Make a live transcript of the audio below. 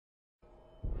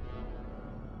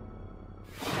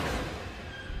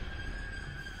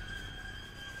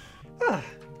Ah,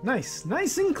 nice.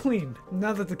 Nice and clean.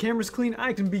 Now that the camera's clean,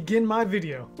 I can begin my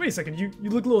video. Wait a second, you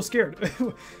look a little scared.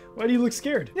 Why do you look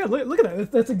scared? Yeah, look at that.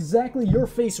 That's exactly your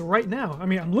face right now. I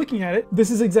mean, I'm looking at it.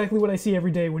 This is exactly what I see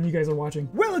every day when you guys are watching.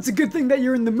 Well, it's a good thing that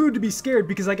you're in the mood to be scared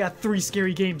because I got 3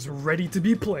 scary games ready to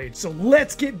be played. So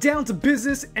let's get down to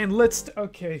business and let's...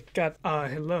 Okay,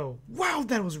 hello. Wow,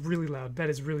 that was really loud. That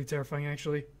is really terrifying,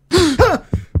 actually.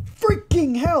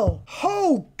 Freaking hell!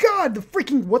 Oh god, the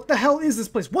freaking... What the hell is this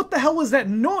place? What the hell was that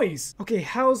noise? Okay,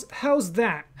 how's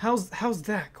that? How's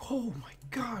that? Oh my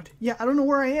god. Yeah, I don't know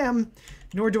where I am.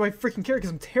 Nor do I freaking care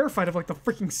because I'm terrified of like the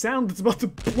freaking sound that's about to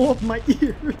blow up my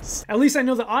ears. At least I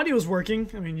know the audio's working.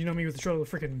 I mean, you know me with the trouble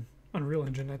of the freaking Unreal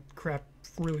Engine. That crap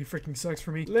really freaking sucks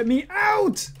for me. Let me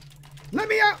out! Let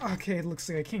me out! Okay, it looks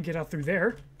like I can't get out through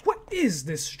there. What is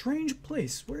this strange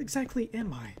place? Where exactly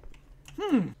am I?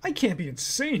 I can't be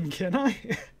insane, can I?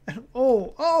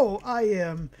 Oh, I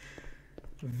am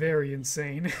very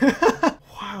insane.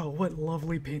 Wow, what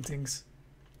lovely paintings.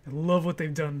 I love what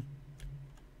they've done.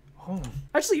 Oh,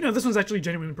 actually, you know, this one's actually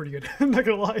genuinely pretty good. I'm not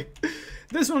gonna lie.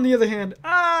 This one, on the other hand,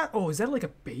 oh, is that like a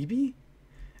baby?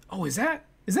 Oh, is that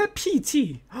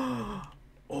PT?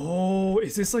 Oh,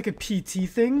 is this like a PT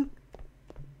thing?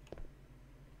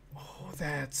 Oh,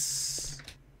 that's...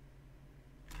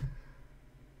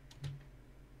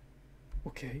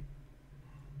 Okay.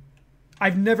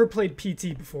 I've never played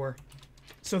PT before.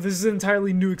 So this is an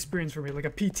entirely new experience for me, like a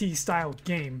PT style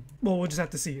game. Well, we'll just have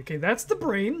to see. Okay, that's the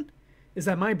brain. Is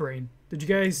that my brain? Did you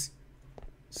guys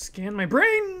scan my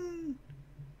brain?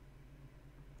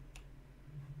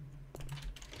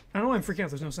 I don't know why I'm freaking out.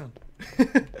 There's no sound.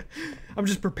 I'm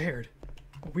just prepared.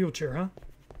 A wheelchair, huh?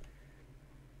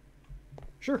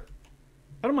 Sure.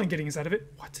 I don't mind getting inside of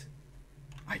it. What?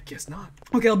 I guess not.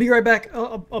 Okay, I'll be right back.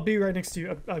 I'll be right next to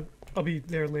you. I'll be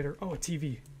there later. Oh, a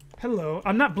TV. Hello.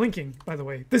 I'm not blinking, by the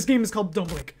way. This game is called Don't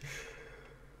Blink.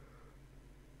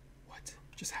 What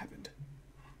just happened?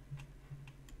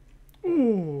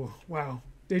 Ooh, wow.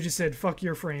 They just said, fuck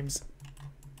your frames.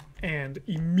 And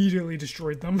immediately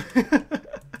destroyed them.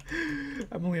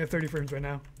 I'm only at 30 frames right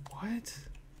now. What?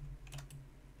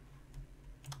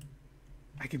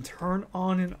 I can turn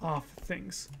on and off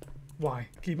things. Why?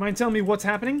 Can you mind telling me what's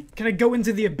happening? Can I go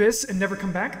into the abyss and never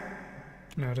come back?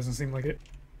 No, it doesn't seem like it.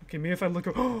 Okay, maybe if I look...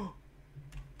 Oh!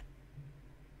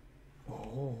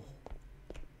 Oh.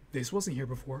 This wasn't here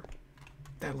before.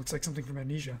 That looks like something from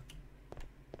Amnesia.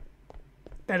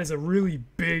 That is a really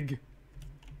big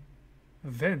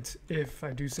vent, if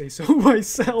I do say so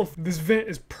myself. This vent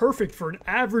is perfect for an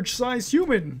average-sized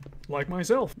human, like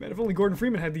myself. Man, if only Gordon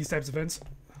Freeman had these types of vents.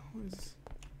 What is...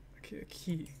 Okay, a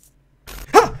key.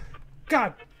 Ha!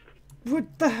 God!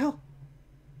 What the hell?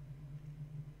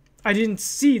 I didn't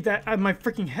see that. My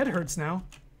freaking head hurts now.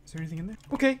 Is there anything in there?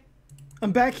 Okay.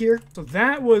 I'm back here. So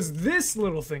that was this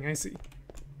little thing, I see.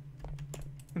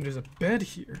 And there's a bed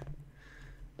here.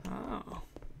 Oh.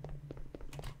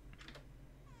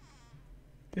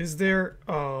 Is there...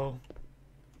 Oh.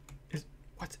 Is...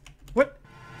 What? What?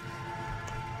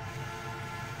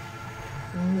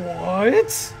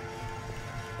 What?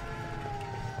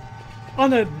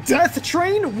 On a death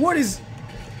train? What is...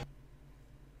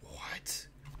 What?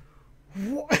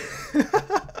 What?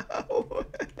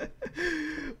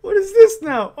 What is this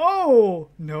now? Oh!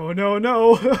 No, no,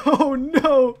 no. Oh,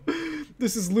 no.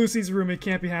 This is Lucy's room. It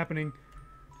can't be happening.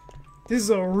 This is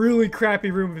a really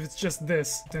crappy room if it's just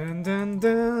this. Dun, dun,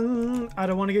 dun. I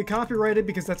don't want to get copyrighted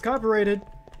because that's copyrighted.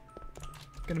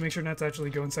 Gonna make sure not to actually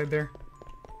go inside there.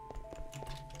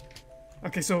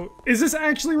 Okay, so is this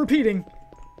actually repeating?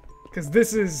 Because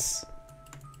this is...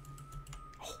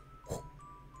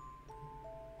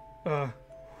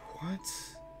 What?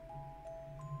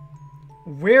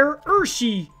 Where is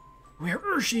she? Where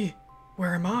is she?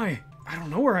 Where am I? I don't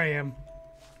know where I am.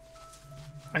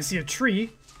 I see a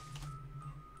tree.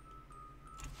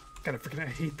 God, I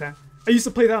hate that. I used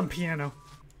to play that on piano.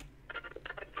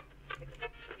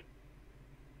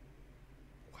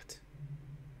 What?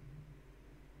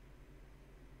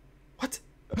 What?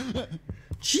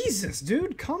 Jesus,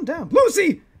 dude, calm down.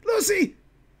 Lucy! Lucy!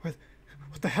 What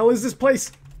the hell is this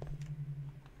place?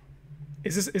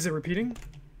 Is it repeating?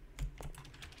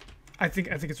 I think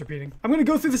it's repeating. I'm gonna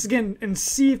go through this again and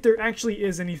see if there actually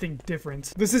is anything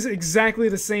different. This is exactly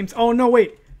the same. Oh no,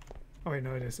 wait. Oh wait,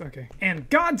 no, it is. Okay. And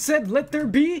God said, "Let there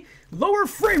be lower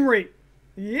frame rate."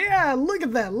 Yeah, look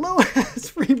at that low ass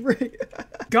frame rate.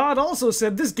 God also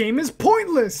said this game is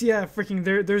pointless. Yeah, freaking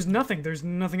there's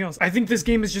nothing else. I think this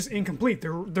game is just incomplete.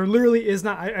 There literally is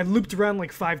not. I looped around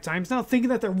like 5 times now thinking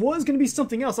that there was gonna be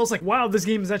something else. I was like, wow, this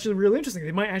game is actually really interesting.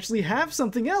 They might actually have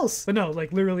something else. But no,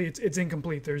 like literally it's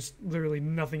incomplete. There's literally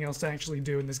nothing else to actually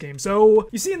do in this game. So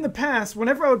you see, in the past,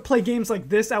 whenever I would play games like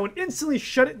this, I would instantly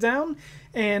shut it down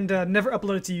and never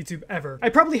upload it to YouTube ever. I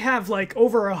probably have like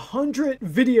over 100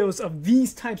 videos of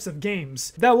these types of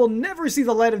games that will never see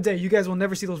the light of day. You guys will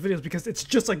never see those videos because it's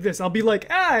just like this. I'll be like,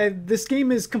 this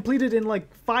game is completed in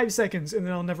like 5 seconds, and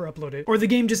then I'll never upload it. Or the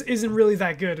game just isn't really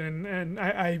that good, and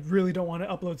I really don't want to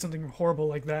upload something horrible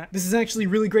like that. This is actually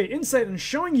really great insight and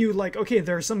showing you like, okay,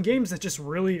 there are some games that just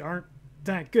really aren't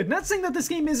that good. Not saying that this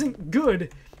game isn't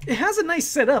good. It has a nice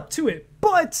setup to it,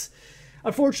 but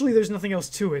unfortunately, there's nothing else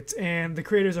to it, and the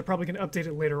creators are probably going to update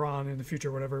it later on in the future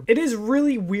or whatever. It is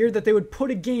really weird that they would put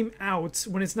a game out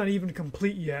when it's not even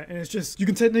complete yet, and it's just, you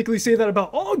can technically say that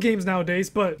about all games nowadays,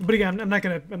 but again, I'm not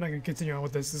gonna continue on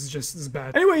with this. This is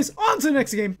bad. Anyways, on to the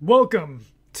next game. Welcome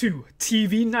to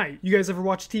TV night. You guys ever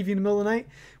watch TV in the middle of the night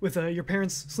with your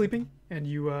parents sleeping, and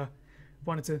you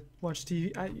wanted to watch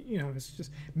TV? You know, it's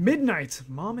just midnight.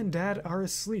 Mom and dad are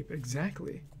asleep.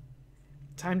 Exactly.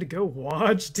 Time to go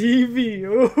watch TV.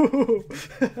 Oh,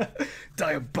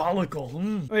 diabolical.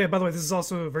 Oh yeah, by the way, this is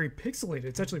also very pixelated.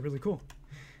 It's actually really cool.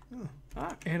 Oh.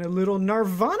 And a little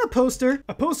Nirvana poster.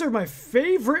 A poster of my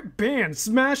favorite band,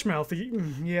 Smash Mouth.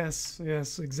 Yes,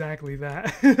 exactly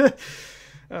that.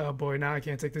 Oh boy, now I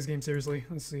can't take this game seriously.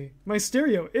 Let's see. My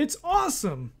stereo, it's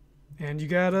awesome. And you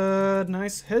got a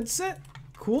nice headset.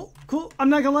 Cool. I'm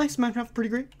not gonna lie, Smash Mouth, pretty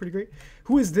great.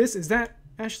 Who is this? Is that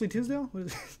Ashley Tisdale? What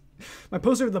is it? My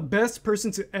poster of the best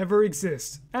person to ever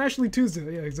exist. Ashley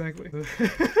Tisdale, yeah, exactly.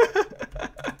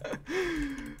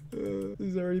 This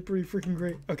is already pretty freaking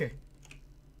great. Okay.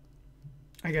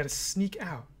 I gotta sneak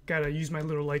out. Gotta use my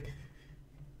little, like,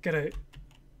 that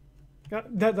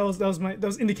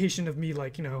was indication of me,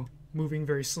 like, you know, moving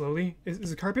very slowly.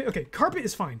 Is it carpet? Okay, carpet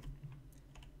is fine.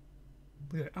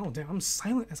 Look at that. Oh, damn, I'm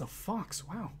silent as a fox.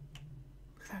 Wow.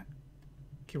 Look at that.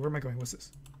 Okay, where am I going? What's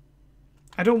this?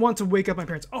 I don't want to wake up my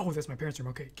parents. Oh, that's my parents' room.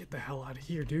 Okay, get the hell out of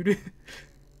here, dude.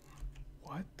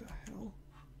 What the hell?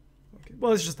 Okay,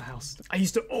 well, it's just the house. I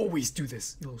used to always do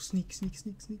this. A little sneak.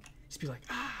 Just be like,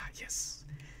 yes.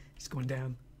 He's going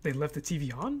down. They left the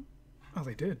TV on? Oh,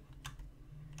 they did.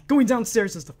 Going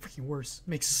downstairs is the freaking worst.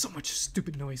 Makes so much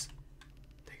stupid noise.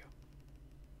 There you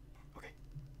go. Okay.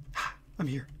 I'm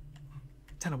here.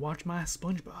 Time to watch my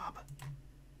SpongeBob.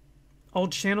 All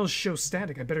channels show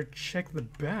static. I better check the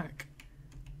back.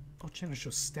 All channels show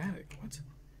static.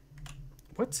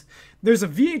 What? There's a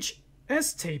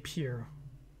VHS tape here.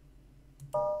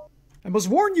 I must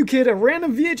warn you, kid, a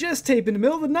random VHS tape in the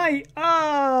middle of the night.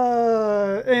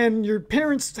 And your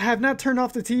parents have not turned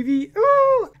off the TV.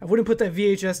 Ooh! I wouldn't put that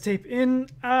VHS tape in,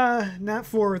 not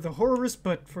for the horrors,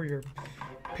 but for your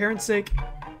parents' sake.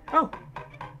 Oh,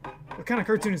 what kind of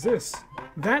cartoon is this?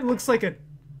 That looks like a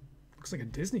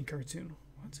Disney cartoon.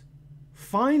 What?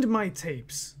 Find my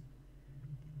tapes.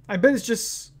 I bet it's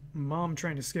just Mom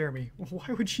trying to scare me. Why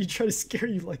would she try to scare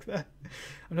you like that?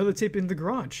 Another tape in the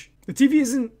garage. The TV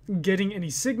isn't getting any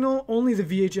signal. Only the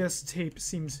VHS tape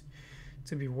seems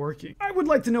to be working. I would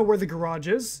like to know where the garage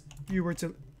is. If you were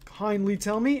to kindly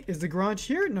tell me. Is the garage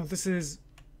here? No, this is...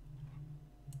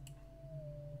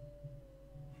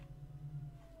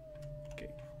 Okay.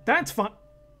 That's fine.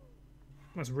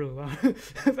 That's really loud.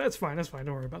 That's fine. Don't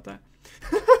worry about that.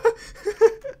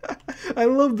 I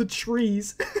love the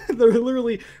trees. They're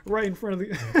literally right in front of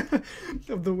the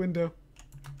of the window.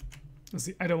 Let's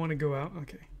see. I don't want to go out.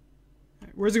 Okay.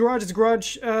 Right, where's the garage? Is the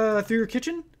garage through your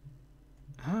kitchen?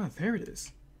 Ah, there it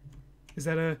is. Is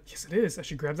that a... Yes, it is. I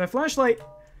should grab that flashlight.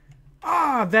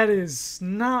 Ah, that is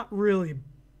not really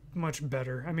much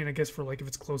better. I mean, I guess for like if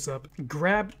it's close up.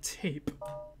 Grab tape.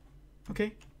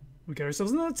 Okay. We got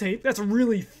ourselves another tape. That's a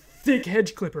really thick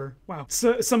hedge clipper. Wow.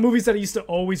 So, some movies that I used to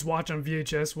always watch on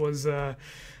VHS was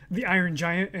The Iron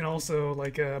Giant and also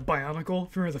like Bionicle.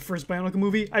 If you remember the first Bionicle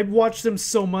movie? I watched them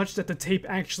so much that the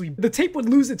tape would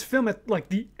lose its film at like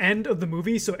the end of the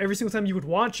movie. So every single time you would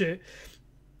watch it,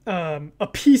 a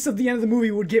piece of the end of the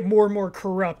movie would get more and more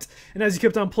corrupt. And as you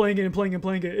kept on playing it,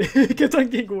 it kept on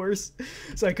getting worse.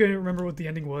 So I couldn't remember what the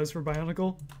ending was for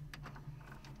Bionicle.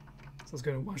 So I was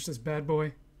gonna watch this bad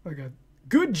boy. Oh god.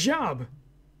 Good job!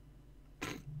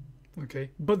 Okay,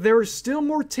 but there are still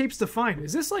more tapes to find.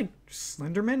 Is this like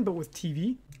Slenderman, but with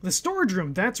TV? The storage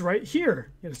room, that's right,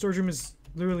 here. Yeah, the storage room is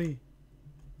literally...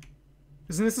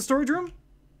 Isn't this the storage room?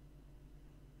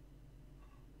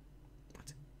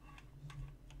 What?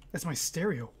 That's my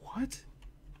stereo. What?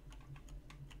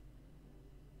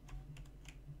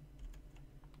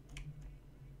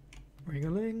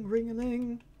 Ring-a-ling,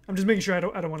 ring-a-ling. I'm just making sure I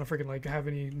don't want to freaking like have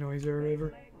any noise or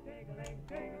whatever.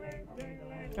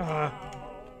 I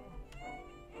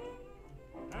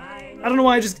don't know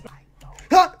why I just...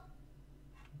 Ah!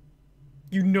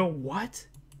 You know what?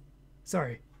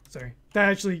 Sorry. That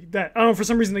I don't know, for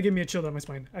some reason that gave me a chill down my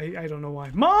spine. I don't know why.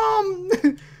 Mom!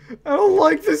 I don't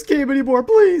like this game anymore,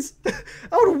 please! I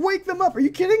want to wake them up, are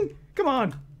you kidding? Come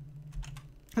on.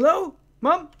 Hello?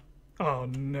 Mom? Oh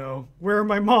no. Where are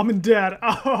my mom and dad?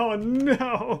 Oh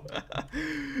no.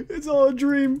 It's all a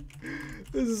dream.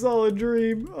 This is all a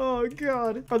dream. Oh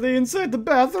god. Are they inside the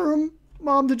bathroom?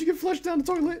 Mom, did you get flushed down the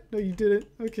toilet? No, you didn't.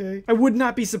 Okay. I would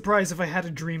not be surprised if I had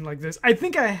a dream like this. I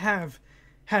think I have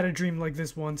had a dream like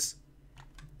this once.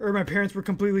 Or my parents were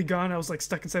completely gone. I was like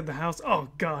stuck inside the house. Oh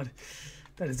god.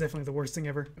 That is definitely the worst thing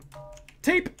ever.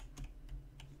 Tape!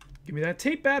 Give me that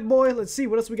tape, bad boy. Let's see,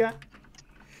 what else we got?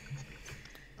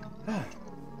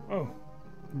 Oh.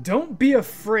 Don't be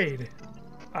afraid.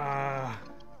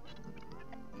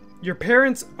 Your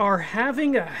parents are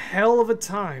having a hell of a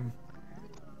time.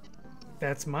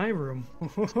 That's my room.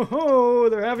 Oh,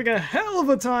 they're having a hell of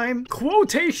a time.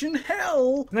 Quotation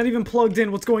hell. Not even plugged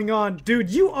in. What's going on?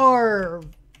 Dude, you are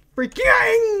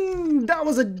freaking... That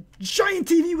was a giant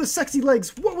TV with sexy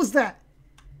legs. What was that?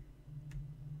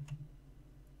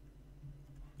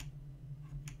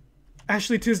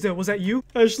 Ashley Tisdale, was that you?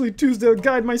 Ashley Tisdale,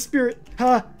 guide my spirit.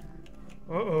 Huh?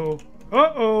 Uh-oh.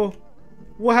 Uh-oh.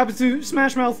 What happened to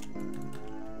Smash Mouth?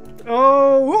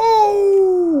 Oh!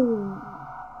 Oh!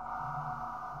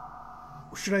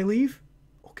 Should I leave?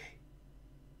 Okay.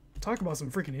 Talk about some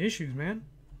freaking issues, man.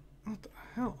 What the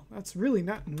hell? That's really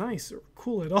not nice or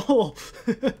cool at all.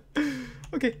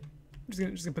 Okay. I'm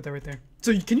just gonna put that right there.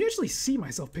 So can you actually see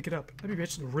myself pick it up? That'd be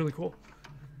actually really cool.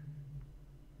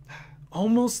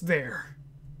 Almost there.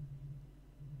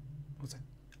 What's that?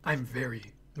 I'm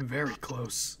very, very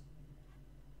close.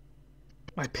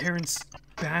 My parents'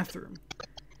 bathroom.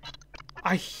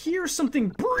 I hear something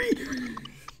breathe.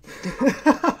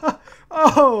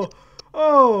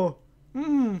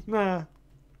 Nah.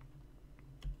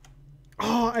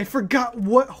 Oh, I forgot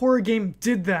what horror game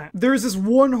did that. There was this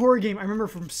one horror game I remember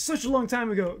from such a long time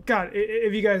ago. God,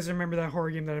 if you guys remember that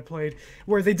horror game that I played,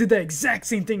 where they did that exact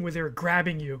same thing where they were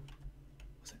grabbing you.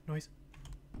 What's that noise?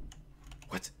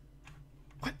 What?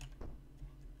 What?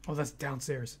 Oh, that's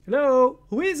downstairs. Hello?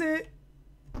 Who is it?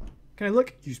 Can I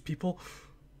look? Use people.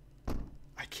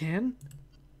 I can?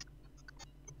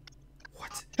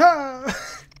 What? Ah!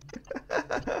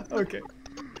 Okay.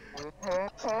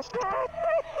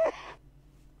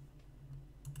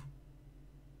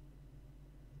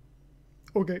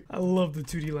 Okay. I love the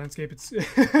 2D landscape. It's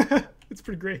it's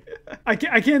pretty great. I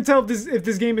can't tell if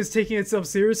this game is taking itself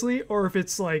seriously or if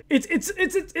it's like it's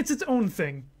its own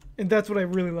thing, and that's what I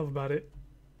really love about it.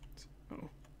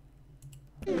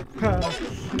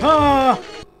 Oh.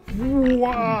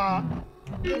 Wah.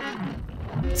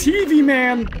 TV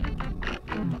man.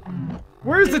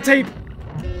 Where's the tape?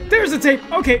 There's the tape.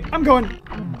 Okay, I'm going.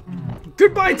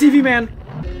 Goodbye, TV man.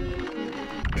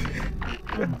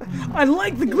 I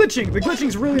like the glitching. The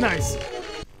glitching's really nice.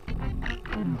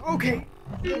 Okay.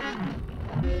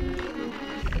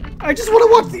 I just want to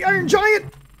watch the Iron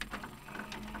Giant.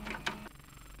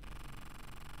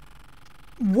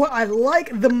 What I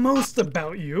like the most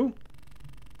about you,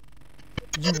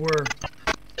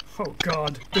 oh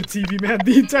god, the TV man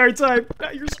the entire time,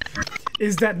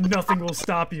 is that nothing will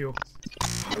stop you.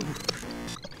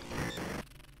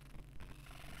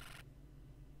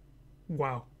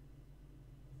 Wow.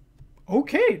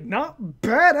 Okay, not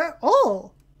bad at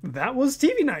all. That was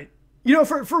TV night. You know,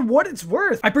 for what it's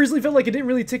worth, I personally felt like it didn't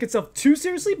really take itself too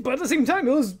seriously, but at the same time,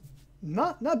 it was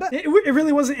not bad. It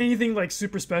really wasn't anything like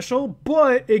super special,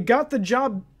 but it got the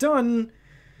job done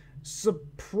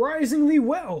surprisingly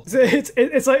well.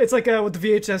 It's like with the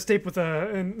VHS tape with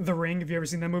The Ring. Have you ever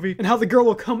seen that movie? And how the girl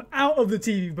will come out of the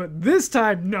TV, but this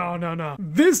time, no.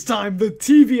 This time the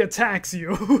TV attacks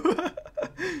you.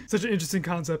 Such an interesting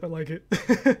concept. I like it.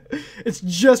 It's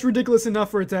just ridiculous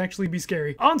enough for it to actually be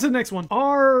scary. On to the next one.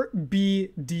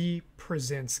 RBD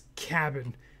presents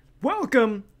Cabin.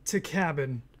 Welcome to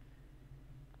Cabin.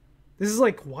 This is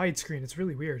like widescreen. It's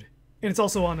really weird. And it's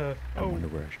also on a... I wonder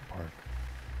where I should park.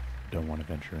 Don't want to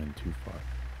venture in too far.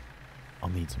 I'll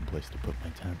need some place to put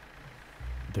my tent.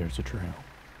 There's a trail.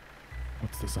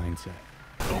 What's the sign say?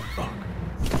 Oh, fuck.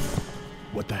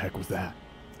 What the heck was that?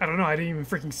 I don't know. I didn't even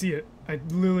freaking see it. I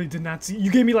literally did not see it.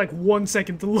 You gave me like 1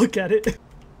 second to look at it.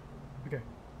 Okay.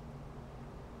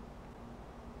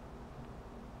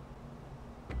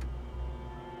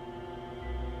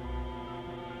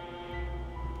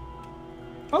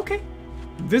 Okay.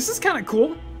 This is kind of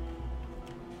cool.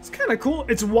 It's kind of cool.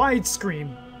 It's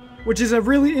widescreen, which is a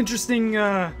really interesting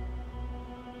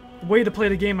way to play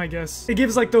the game, I guess. It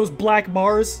gives like those black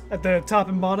bars at the top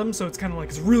and bottom, so it's kind of like,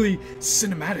 it's really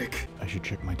cinematic. I should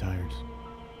check my tires.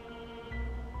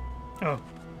 Oh,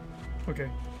 okay.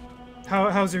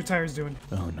 How's your tires doing?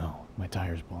 Oh no, my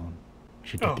tire's blown.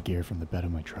 Should get the gear from the bed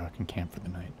of my truck and camp for the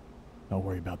night. I'll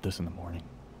worry about this in the morning.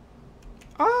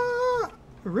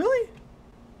 Really?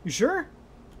 You sure?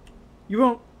 You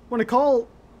won't want to call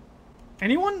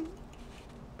anyone?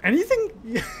 Anything?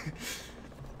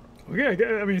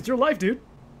 Okay, I mean, it's your life, dude.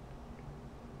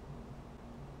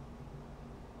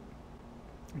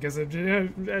 I guess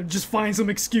I'd just find some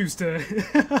excuse to...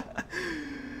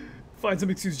 find some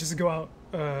excuse just to go out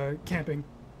camping.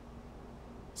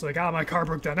 It's like, my car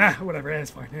broke down. Whatever,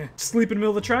 it's fine. Sleep in the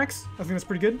middle of the tracks? I think that's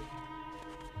pretty good.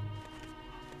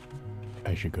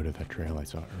 I should go to that trail I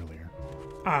saw earlier.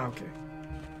 Okay.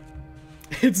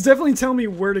 It's definitely telling me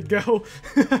where to go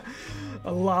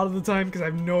a lot of the time because I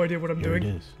have no idea what I'm doing.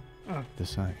 Here it is. The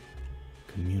sign.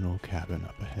 Communal cabin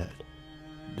up ahead.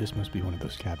 This must be one of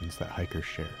those cabins that hikers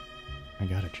share. I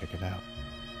gotta check it out.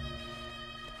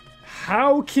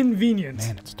 How convenient.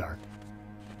 Man, it's dark.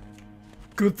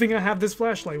 Good thing I have this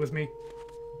flashlight with me.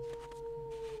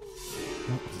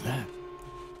 What was that?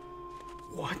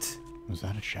 What? Was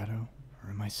that a shadow? Or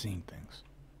am I seeing things?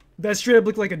 That straight up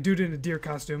looked like a dude in a deer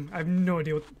costume. I have no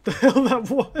idea what the hell that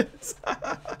was.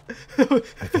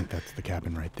 I think that's the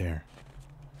cabin right there.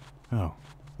 Oh,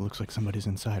 looks like somebody's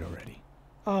inside already.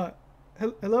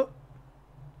 Hello?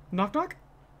 Knock knock?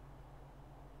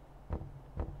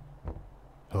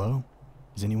 Hello?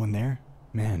 Is anyone there?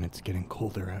 Man, it's getting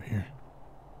colder out here.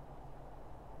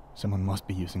 Someone must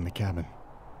be using the cabin.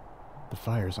 The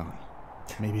fire's on.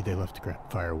 Maybe they left to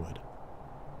grab firewood.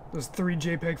 Those 3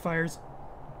 JPEG fires.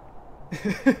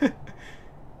 I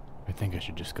think I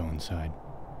should just go inside.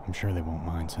 I'm sure they won't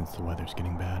mind since the weather's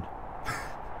getting bad.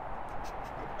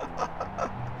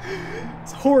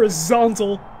 It's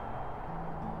horizontal.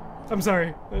 I'm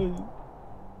sorry.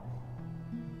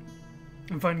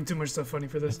 I'm finding too much stuff funny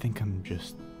for this. I think I'm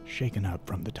just shaken up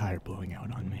from the tire blowing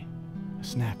out on me. A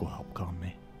snack will help calm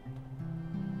me.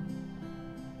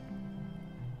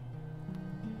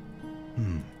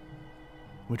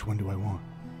 Which one do I want?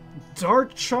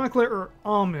 Dark chocolate or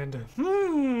almond?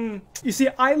 You see,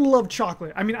 I love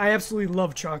chocolate. I mean, I absolutely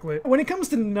love chocolate. When it comes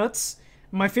to nuts,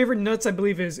 my favorite nuts, I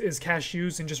believe, is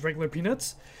cashews and just regular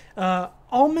peanuts.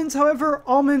 Almonds, however,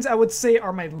 I would say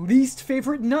are my least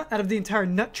favorite nut out of the entire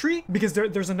nut tree because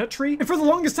there's a nut tree. And for the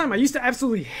longest time, I used to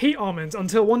absolutely hate almonds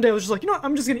until one day I was just like, you know what,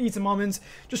 I'm just gonna eat some almonds,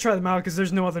 just try them out because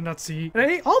there's no other nuts to eat. And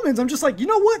I ate almonds, I'm just like, you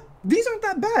know what, these aren't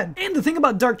that bad. And the thing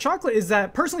about dark chocolate is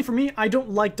that, personally for me, I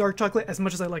don't like dark chocolate as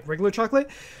much as I like regular chocolate.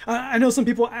 I know some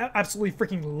people absolutely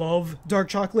freaking love dark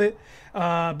chocolate,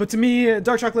 but to me,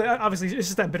 dark chocolate, obviously, it's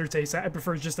just that bitter taste. I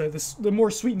prefer just the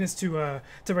more sweetness to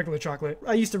regular chocolate.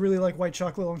 I used to really like white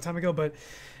chocolate a long time ago, but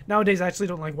nowadays I actually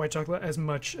don't like white chocolate as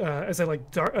much as I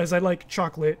like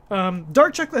chocolate.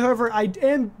 Dark chocolate, however, I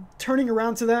am turning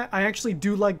around to that. I actually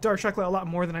do like dark chocolate a lot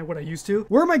more than I used to.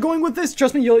 Where am I going with this?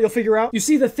 Trust me, you'll figure out. You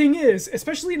see, the thing is,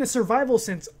 especially in a survival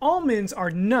sense, almonds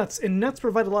are nuts, and nuts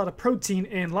provide a lot of protein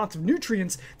and lots of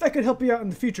nutrients that could help you out in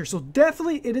the future. So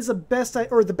definitely, it is the best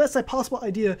possible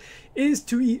idea is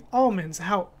to eat almonds.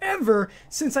 However,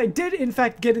 since I did in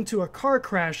fact get into a car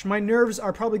crash, my nerves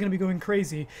are probably going to be going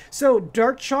crazy. So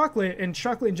dark chocolate and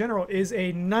chocolate in general is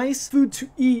a nice food to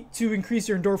eat to increase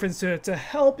your endorphins, to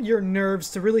help your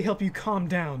nerves, to really help you calm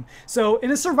down. So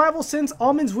in a survival sense,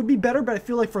 almonds would be better, but I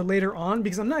feel like for later on,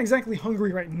 because I'm not exactly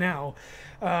hungry right now,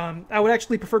 I would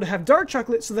actually prefer to have dark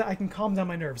chocolate so that I can calm down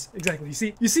my nerves. Exactly.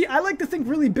 You see, I like to think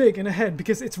really big and ahead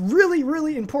because it's really,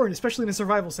 really important, especially in a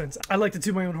survival sense. I like to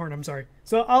toot my own horn, I'm sorry.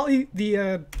 So I'll eat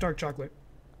the dark chocolate.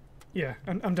 Yeah,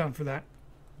 I'm down for that.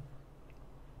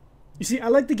 You see, I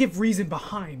like to give reason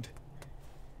behind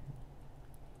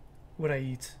what I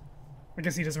eat. I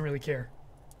guess he doesn't really care.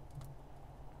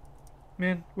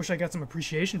 Man, wish I got some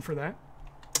appreciation for that.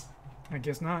 I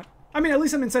guess not. I mean, at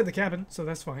least I'm inside the cabin, so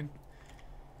that's fine.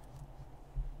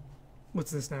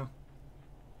 What's this now?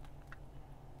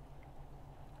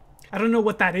 I don't know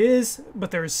what that is,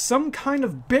 but there is some kind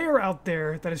of bear out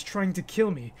there that is trying to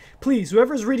kill me. Please,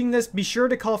 whoever's reading this, be sure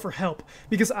to call for help,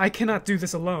 because I cannot do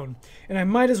this alone. And I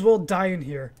might as well die in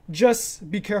here. Just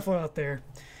be careful out there.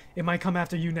 It might come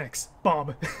after you next.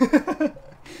 Bob.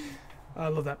 I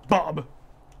love that. Bob.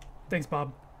 Thanks,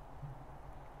 Bob.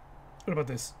 What about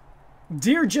this?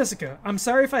 Dear Jessica, I'm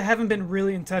sorry if I haven't been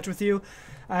really in touch with you.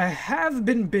 I have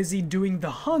been busy doing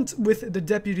the hunt with the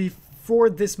deputy for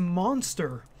this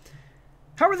monster.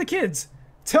 How are the kids?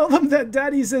 Tell them that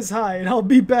Daddy says hi, and I'll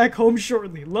be back home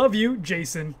shortly. Love you,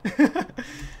 Jason.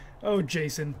 Oh,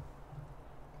 Jason.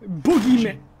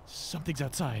 Boogeyman. Something's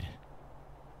outside.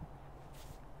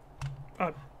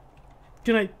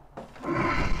 Can I...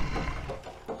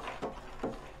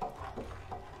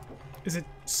 Is it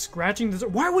scratching the door?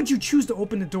 Why would you choose to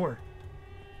open the door?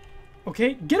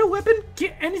 Okay, get a weapon.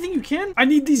 Get anything you can. I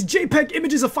need these JPEG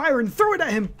images of fire and throw it at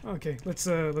him. Okay, let's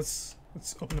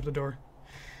open up the door.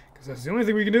 Because that's the only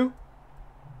thing we can do.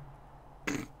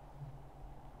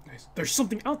 Nice. There's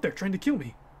something out there trying to kill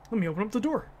me. Let me open up the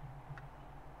door.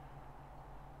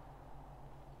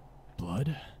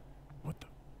 Blood? What the?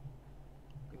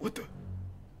 What the?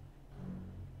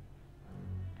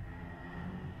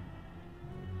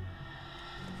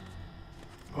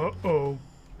 Uh-oh.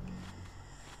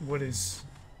 What is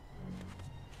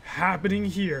happening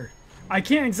here? I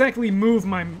can't exactly move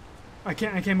my... I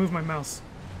can't move my mouse.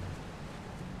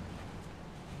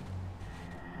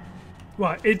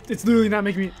 What? It's literally not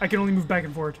making me... I can only move back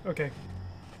and forth. Okay.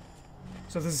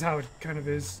 So this is how it kind of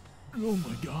is. Oh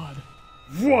my god.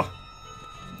 Whoa!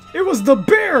 It was the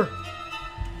bear!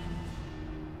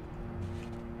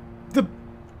 The...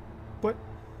 What?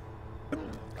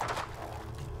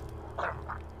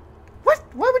 What?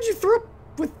 Why would you throw up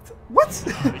with... What?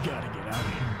 We gotta get out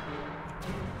of here.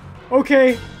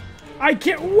 Okay. I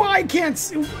can't... Why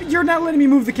can't... You're not letting me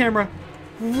move the camera.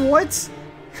 What?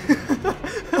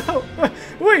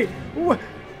 Wait. What?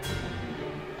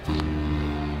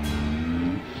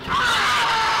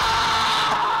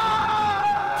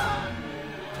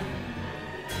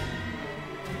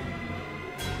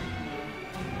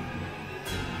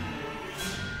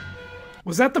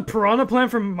 Was that the piranha plant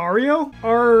from Mario?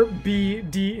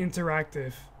 RBD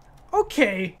Interactive.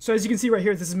 Okay. So as you can see right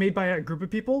here, this is made by a group of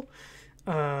people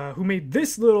who made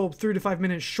this little 3 to 5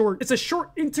 minute short. It's a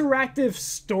short interactive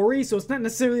story, so it's not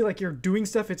necessarily like you're doing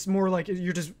stuff. It's more like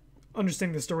you're just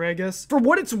understanding the story, I guess. For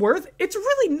what it's worth, it's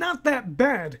really not that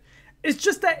bad. It's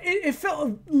just that it felt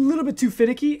a little bit too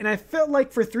finicky, and I felt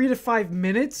like for 3 to 5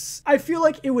 minutes, I feel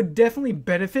like it would definitely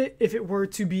benefit if it were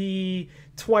to be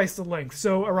twice the length,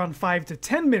 so around 5 to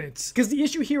 10 minutes. Because the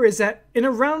issue here is that in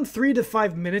around 3 to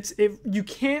 5 minutes, you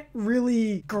can't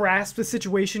really grasp the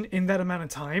situation in that amount of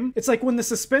time. It's like when the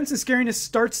suspense and scariness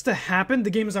starts to happen,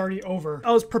 the game is already over.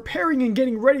 I was preparing and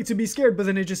getting ready to be scared, but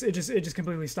then it just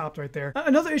completely stopped right there.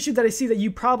 Another issue that I see that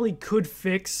you probably could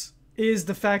fix is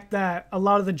the fact that a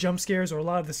lot of the jump scares or a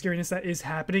lot of the scariness that is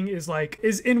happening is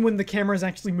in when the camera is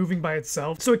actually moving by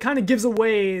itself. So it kind of gives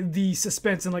away the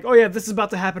suspense and like, oh yeah, this is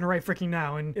about to happen right freaking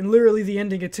now. And literally the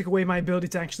ending, it took away my ability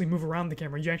to actually move around the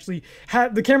camera. You actually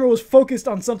had, the camera was focused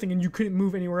on something and you couldn't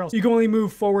move anywhere else. You can only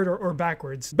move forward or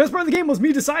backwards. Best part of the game was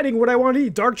me deciding what I wanted to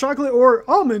eat, dark chocolate or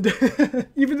almond.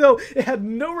 Even though it had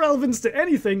no relevance to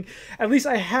anything, at least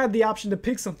I had the option to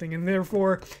pick something, and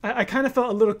therefore I kind of felt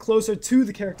a little closer to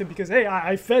the character because hey,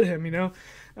 I fed him, you know?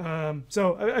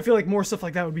 So I feel like more stuff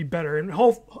like that would be better,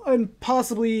 and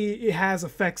possibly it has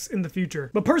effects in the future.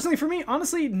 But personally for me,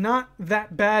 honestly, not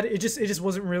that bad. It just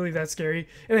wasn't really that scary.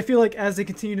 And I feel like as they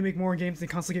continue to make more games, they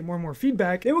constantly get more and more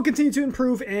feedback, it will continue to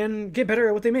improve and get better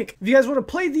at what they make. If you guys want to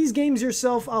play these games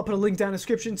yourself, I'll put a link down in the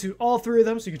description to all 3 of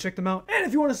them so you can check them out. And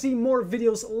if you want to see more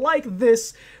videos like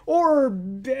this or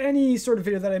any sort of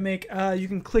video that I make, you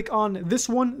can click on this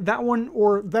one, that one,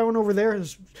 or that one over there.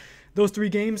 There's those 3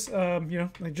 games, you know,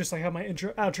 just like how my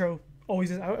outro always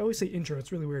is. I always say intro,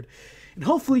 it's really weird. And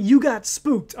hopefully you got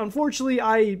spooked. Unfortunately,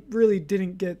 I really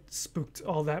didn't get spooked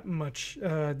all that much.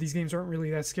 These games aren't really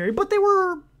that scary, but they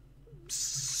were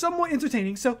somewhat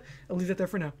entertaining, so I'll leave that there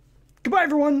for now. Goodbye,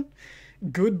 everyone.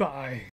 Goodbye.